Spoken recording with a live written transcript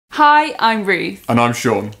Hi, I'm Ruth. And I'm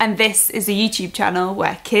Sean. And this is a YouTube channel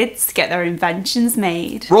where kids get their inventions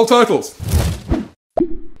made. Roll titles!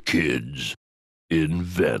 Kids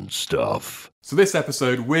invent stuff. So this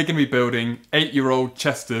episode, we're going to be building 8-year-old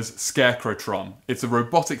Chester's Scarecrowtron. It's a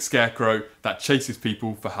robotic scarecrow that chases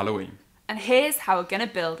people for Halloween. And here's how we're going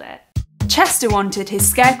to build it. Chester wanted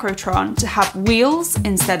his Scarecrowtron to have wheels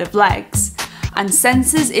instead of legs, and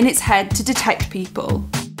sensors in its head to detect people.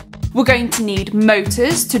 We're going to need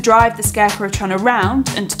motors to drive the Scarecrowtron around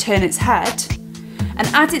and to turn its head. And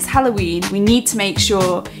as it's Halloween, we need to make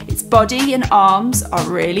sure its body and arms are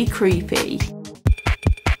really creepy.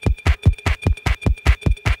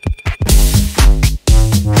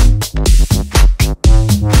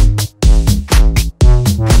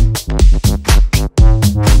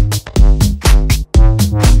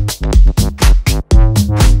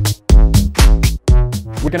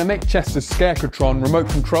 We're going to make Chester's Scarecrowtron remote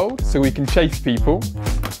controlled so we can chase people,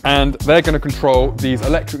 and they're going to control these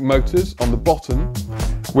electric motors on the bottom,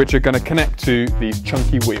 which are going to connect to these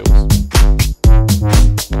chunky wheels.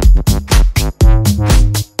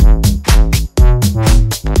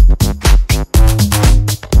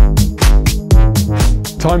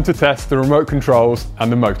 Time to test the remote controls and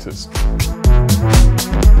the motors.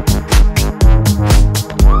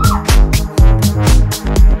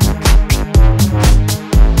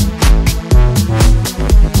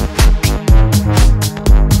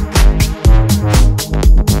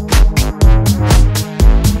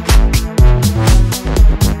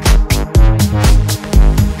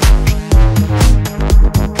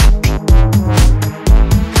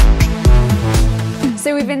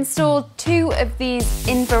 So we've installed 2 of these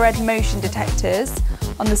infrared motion detectors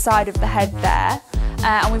on the side of the head there,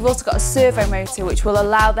 and we've also got a servo motor which will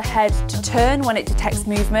allow the head to turn when it detects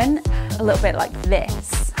movement, a little bit like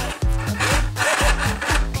this.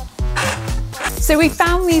 So we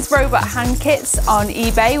found these robot hand kits on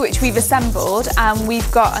eBay which we've assembled, and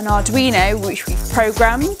we've got an Arduino which we've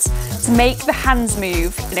programmed to make the hands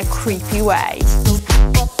move in a creepy way.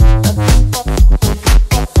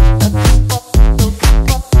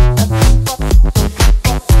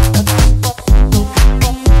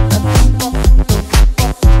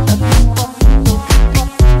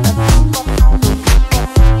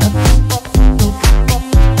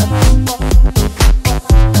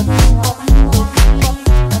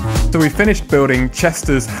 So we finished building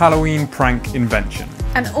Chester's Halloween prank invention.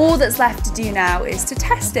 And all that's left to do now is to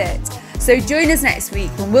test it. So join us next week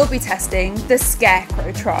when we'll be testing the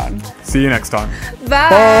Scarecrowtron. See you next time. Bye!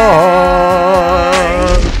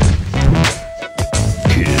 Bye!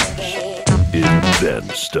 Kids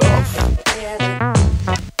invent stuff.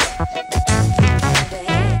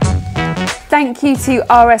 Thank you to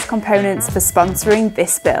RS Components for sponsoring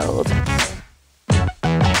this build.